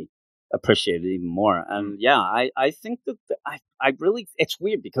definitely appreciate it even more. And I think that I really, it's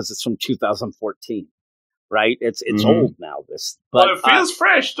weird because it's from 2014, right? It's old now, this, but it feels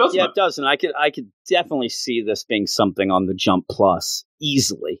fresh, doesn't it? Yeah, it does. And I could definitely see this being something on the Jump Plus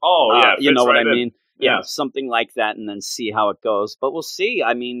easily. Oh yeah. You know what I mean? Yeah, something like that, and then see how it goes. But we'll see.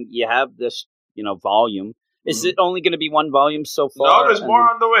 I mean, you have this, volume. Is it only going to be one volume so far? No, there's more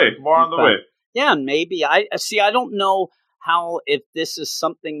on the way. More on the way. Yeah, and maybe I don't know how, if this is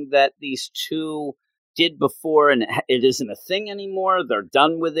something that these two did before and it isn't a thing anymore. They're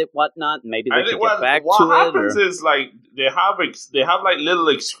done with it, whatnot. Maybe they can get back to it. What happens is like they have like little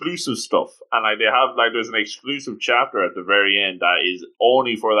exclusive stuff, and like they have like there's an exclusive chapter at the very end that is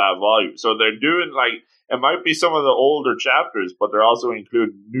only for that volume. So they're doing like it might be some of the older chapters, but they're also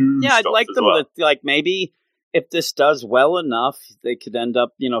including new. Yeah, I'd like them to like maybe. If this does well enough, they could end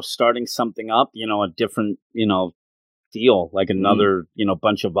up, starting something up, a different, deal, like another,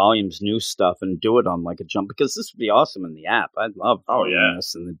 bunch of volumes, new stuff, and do it on like a Jump, because this would be awesome in the app. I'd love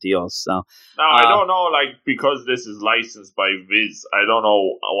this in the deal. So now I don't know, like, because this is licensed by Viz, I don't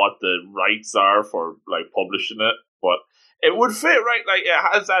know what the rights are for like publishing it, but it would fit right. Like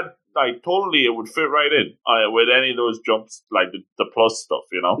it has that, like totally, it would fit right in with any of those Jumps, like the Plus stuff,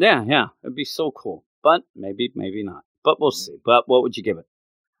 Yeah, it'd be so cool. But maybe not. But we'll see. But what would you give it?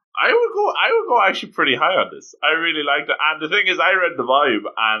 I would go actually pretty high on this. I really liked it. And the thing is, I read the volume,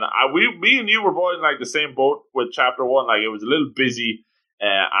 and me and you were both in like the same boat with chapter 1. Like it was a little busy,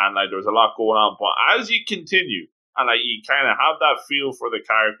 and like there was a lot going on. But as you continue, and like you kind of have that feel for the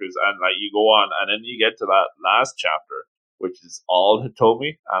characters, and like you go on, and then you get to that last chapter, which is all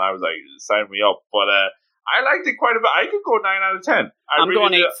Hitomi, and I was like, sign me up. But I liked it quite a bit. I could go 9 out of 10. I'm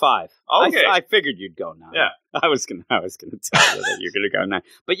really going 8.5. Okay, I figured you'd go 9. Yeah, I was gonna tell you that you're gonna go 9.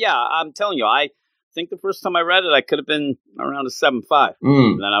 But yeah, I'm telling you, I think the first time I read it, I could have been around a 7.5.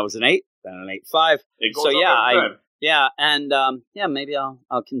 Then I was an 8, then an 8.5. So maybe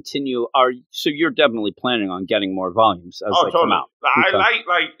I'll continue. So you're definitely planning on getting more volumes as they come out. I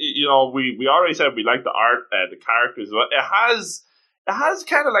like we already said we like the art, the characters. It has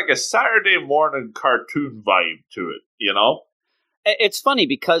kind of like a Saturday morning cartoon vibe to it, It's funny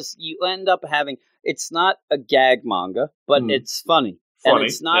because you end up having, it's not a gag manga, but it's funny. And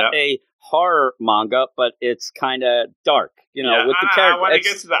it's not a horror manga, but it's kind of dark, with the character. When it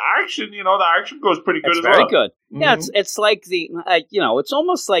gets to the action, the action goes pretty good as well. Very good. Mm-hmm. Yeah, it's like it's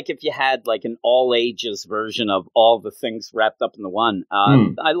almost like if you had like an all ages version of all the things wrapped up in the one.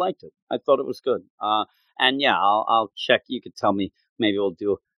 I liked it. I thought it was good. And yeah, I'll check. You could tell me. Maybe we'll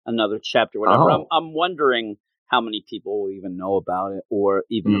do another chapter, whatever. I'm wondering how many people will even know about it or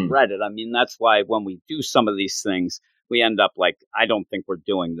even have read it. I mean, that's why when we do some of these things, we end up like, I don't think we're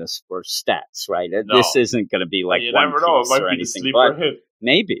doing this for stats, right? No. This isn't going to be like you One never know. It might or be anything, the sleeper hit.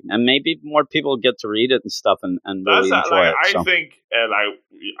 Maybe. And maybe more people get to read it and stuff and really enjoy it. I think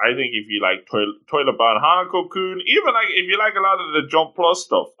if you like Toilet Bound Hanako-kun, even like if you like a lot of the Jump Plus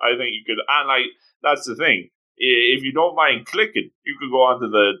stuff, I think you could, and like, that's the thing. If you don't mind clicking, you could go onto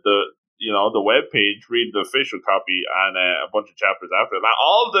the web page, read the official copy, and a bunch of chapters after. Now,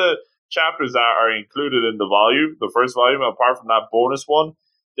 all the chapters that are included in the volume, the first volume, apart from that bonus one,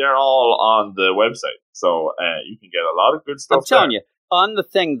 they're all on the website. So you can get a lot of good stuff. I'm telling you, on the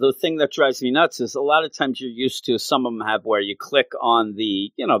thing that drives me nuts is a lot of times you're used to, some of them have where you click on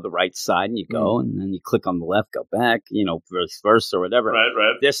the, the right side and you go, and then you click on the left, go back, vice versa or whatever.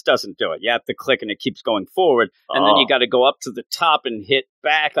 Right. This doesn't do it. You have to click and it keeps going forward. And then you got to go up to the top and hit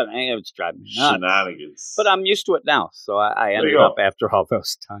back. And it's driving me nuts. Shenanigans. But I'm used to it now. So I ended up after all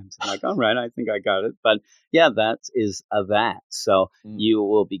those times. I'm like, all right, I think I got it. But yeah, that is that. So you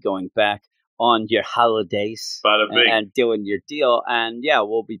will be going back on your holidays and doing your deal. And yeah,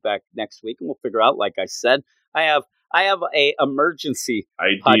 we'll be back next week and we'll figure out, like I said, I have a emergency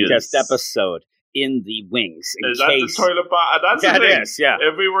podcast episode in the wings. Is that the toilet bound? That's the thing. Is, yeah.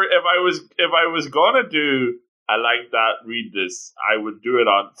 If I was gonna do I like that, read this, I would do it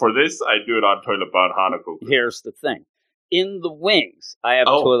on I'd do it on toilet bound Hanako. Here's the thing. In the wings, I have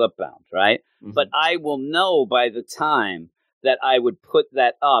toilet bound, right? Mm-hmm. But I will know by the time that I would put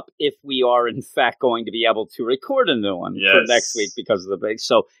that up if we are in fact going to be able to record a new one for next week because of the big.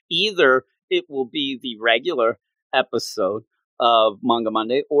 So either it will be the regular episode of Manga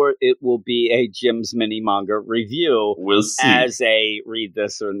Monday, or it will be a Jim's Mini Manga review. We'll see. As a read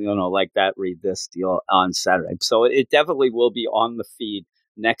this or, like that, read this deal on Saturday. So it definitely will be on the feed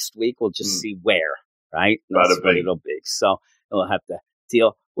next week. We'll just see where, right? That's what it'll be. So we'll have to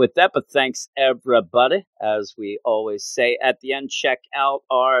deal with that. But thanks, everybody. As we always say at the end, check out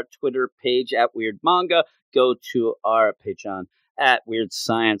our Twitter page at Weird Manga. Go to our Patreon at Weird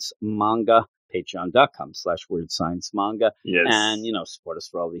Science Manga. Patreon.com/Weird Science Manga. Yes. And, support us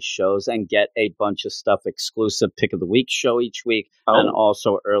for all these shows and get a bunch of stuff, exclusive Pick of the Week show each week, and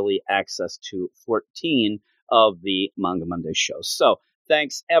also early access to 14 of the Manga Monday shows. So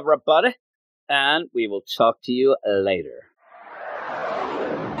thanks, everybody, and we will talk to you later.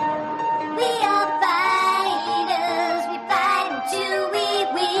 We are fighters, we fight until we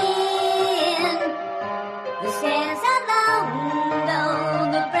win. The stairs are long, though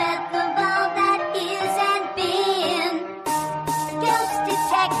the breath of all that is and been. Ghost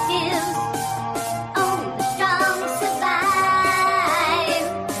detectives